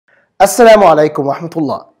Assalamu alaikum wa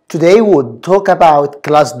rahmatullah. Today we'll talk about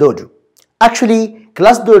ClassDojo. Actually,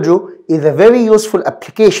 ClassDojo is a very useful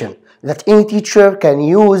application that any teacher can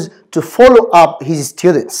use to follow up his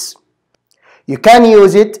students. You can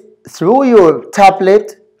use it through your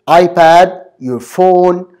tablet, iPad, your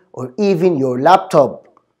phone, or even your laptop.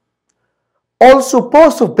 Also,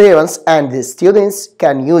 both of parents and the students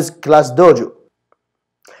can use ClassDojo.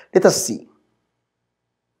 Let us see.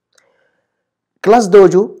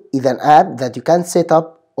 ClassDojo is an app that you can set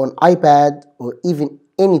up on iPad or even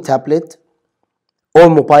any tablet or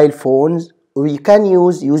mobile phones, or you can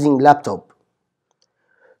use using laptop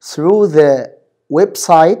through the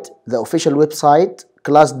website, the official website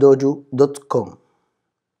classdojo.com.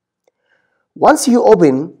 Once you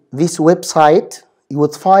open this website, you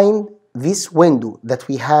would find this window that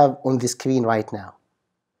we have on the screen right now.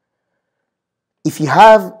 If you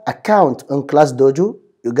have account on ClassDojo,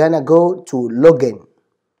 you're gonna go to login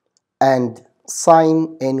and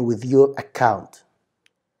sign in with your account.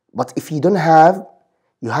 But if you don't have,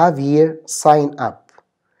 you have here sign up.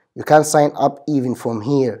 You can sign up even from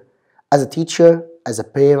here as a teacher, as a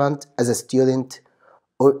parent, as a student,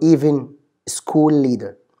 or even school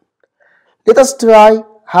leader. Let us try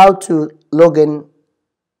how to log in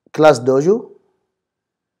ClassDojo.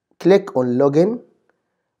 Click on login.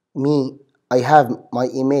 I have my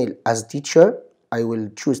email as teacher. I will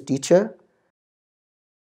choose teacher.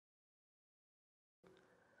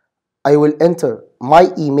 I will enter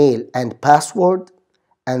my email and password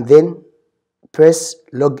and then press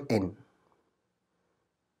login.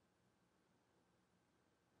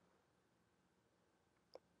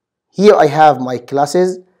 Here I have my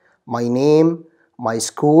classes, my name, my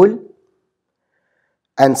school,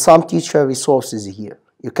 and some teacher resources here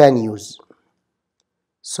you can use.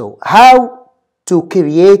 So how to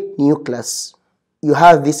create new class? You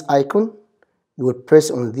have this icon. You will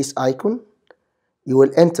press on this icon. You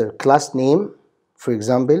will enter class name, for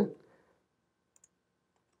example,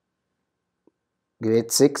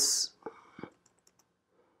 grade 6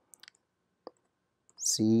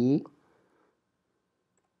 C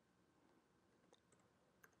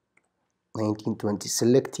 1920.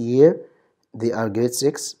 Select year. They are grade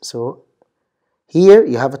 6. So here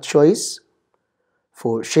you have a choice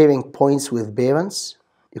for sharing points with parents.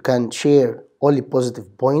 You can share only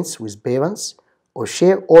positive points with parents, or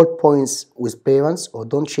share all points with parents, or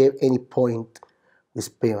don't share any point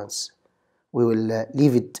with parents. We will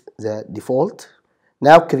leave it the default.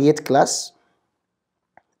 Now create class.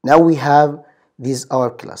 Now we have this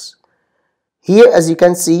our class. Here, as you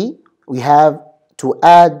can see, we have to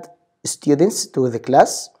add students to the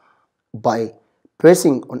class. By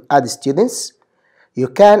pressing on add students, you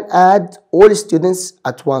can add all students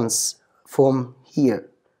at once from here.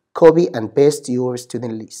 Copy and paste your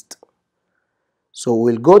student list. So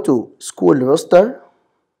we'll go to school roster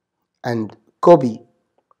and copy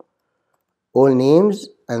all names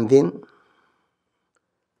and then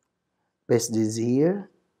paste this here,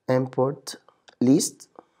 import list.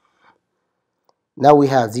 Now we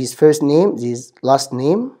have this first name, this last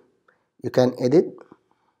name. You can edit.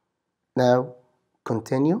 Now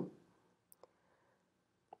continue,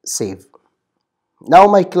 save. Now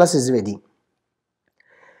my class is ready.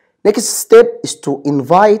 Next step is to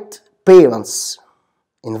invite parents.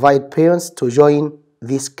 Invite parents to join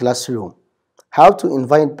this classroom. How to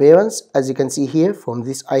invite parents? As you can see here from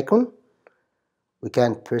this icon, we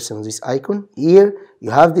can press on this icon. Here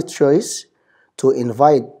you have the choice to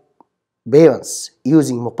invite parents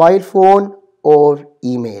using mobile phone or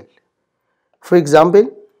email. For example,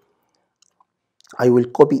 I will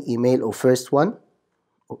copy email of first one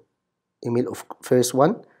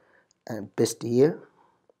and paste here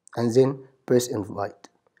and then press invite.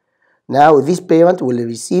 Now this parent will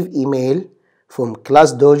receive email from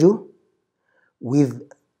ClassDojo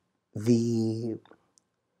with the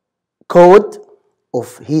code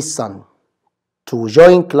of his son. To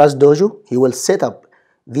join ClassDojo, he will set up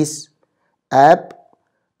this app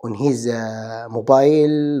on his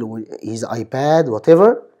mobile, his iPad,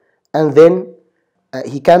 whatever, and then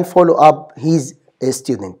he can follow up his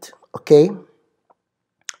student. Okay,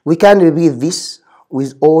 we can repeat this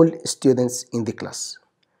with all students in the class.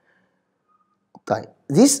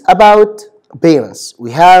 This about parents.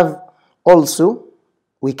 We have also,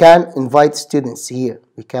 we can invite students here.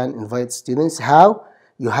 We can invite students. How?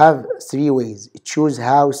 You have three ways. Choose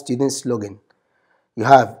how students log in. You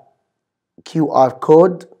have QR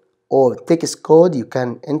code or text code you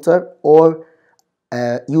can enter, or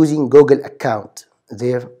using Google account,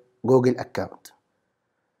 their Google account.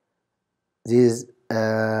 This is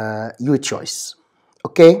your choice.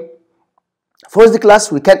 Okay. For the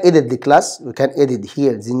class, we can edit the class. We can edit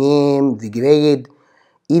here the name, the grade,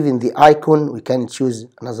 even the icon. We can choose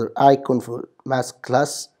another icon for math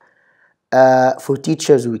class. For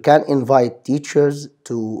teachers, we can invite teachers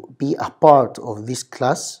to be a part of this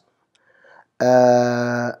class,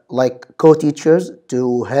 like co-teachers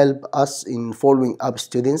to help us in following up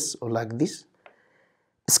students or like this.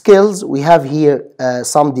 Skills, we have here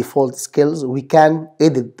some default skills. We can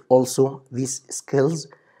edit also these skills,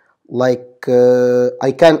 like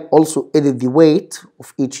I can also edit the weight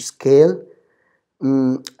of each scale.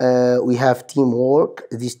 We have teamwork.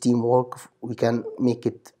 This teamwork, we can make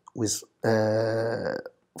it with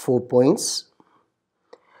 4 points,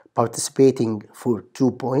 participating for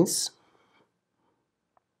 2 points,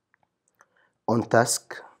 on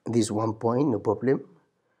task this 1 point, no problem.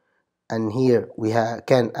 And here we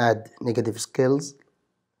can add negative skills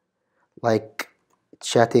like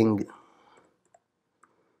chatting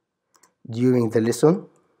during the lesson,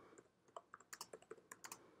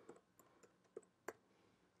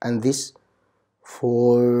 and this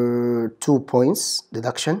for 2 points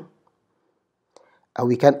deduction. And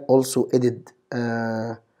we can also edit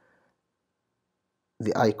the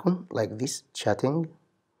icon like this, chatting.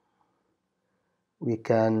 We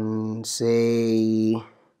can say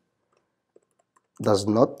does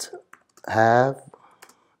not have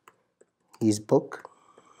his book,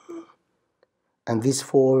 and this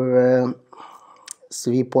for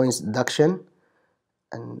 3 points deduction,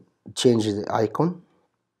 and change the icon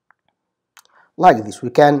like this.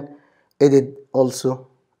 We can edit also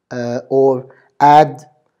or add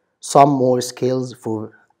some more skills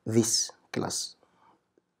for this class,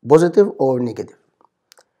 positive or negative.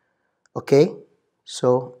 Okay,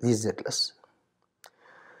 so this is the class.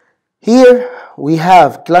 Here we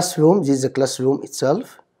have classroom. This is the classroom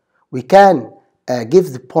itself. We can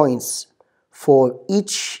give the points for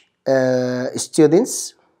each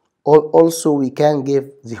students, or also we can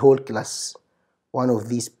give the whole class one of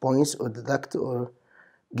these points, or deduct or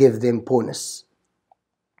give them bonus.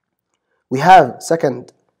 We have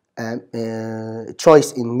second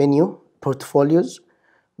choice in menu, portfolios.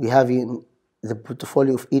 We have in the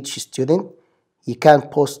portfolio of each student. He can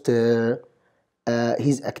post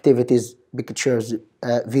his activities, pictures,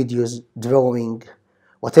 videos, drawing,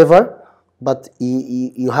 whatever, but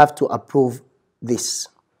you have to approve this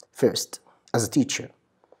first as a teacher.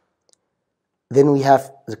 Then we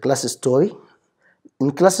have the class story.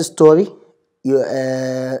 In class story,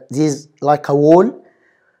 this is like a wall,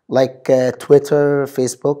 like Twitter,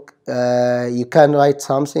 Facebook. You can write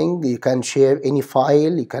something, you can share any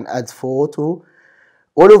file, you can add photo.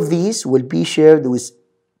 All of these will be shared with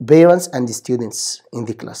parents and the students in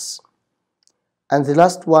the class. And the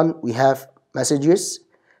last one, we have messages.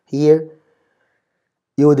 Here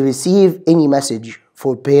you would receive any message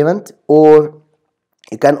for parent, or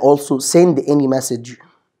you can also send any message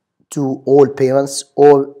to all parents,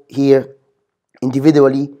 or here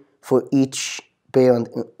individually for each parent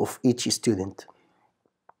of each student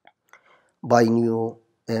by new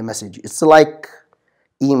message. It's like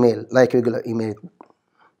email, like regular email.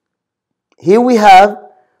 Here we have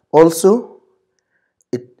also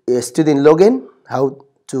a student login, how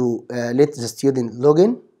to let the student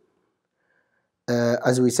login.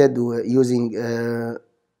 As we said, we're using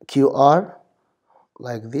QR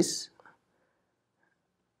like this.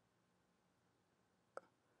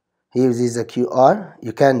 Here is a QR.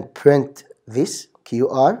 You can print this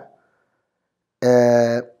QR.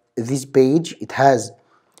 This page, it has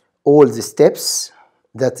all the steps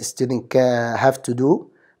that the student have to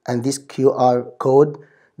do, and this QR code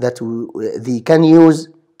that they can use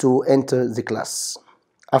to enter the class.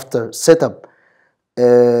 After set up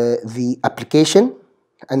the application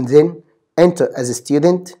and then enter as a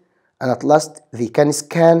student, and at last they can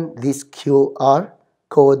scan this QR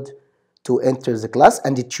code to enter the class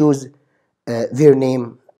and choose their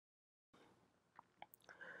name.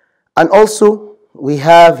 And also we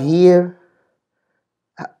have here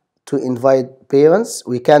to invite parents.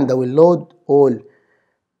 We can download all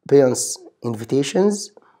parents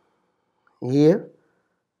invitations here.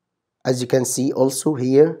 As you can see also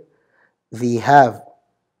here, they have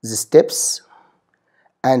the steps,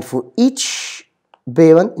 and for each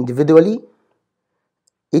parent individually,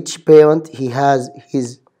 each parent, he has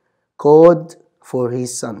his code for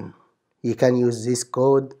his son. He can use this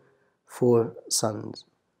code for sons,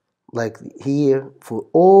 like here for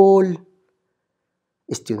all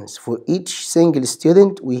students. For each single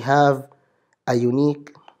student, we have a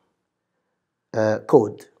unique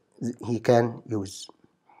code he can use.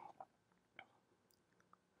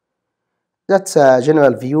 That's a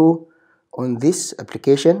general view on this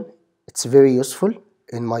application. It's very useful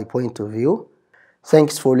in my point of view.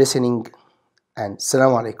 Thanks for listening and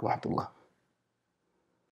Assalamu alaikum wa rahmatullah.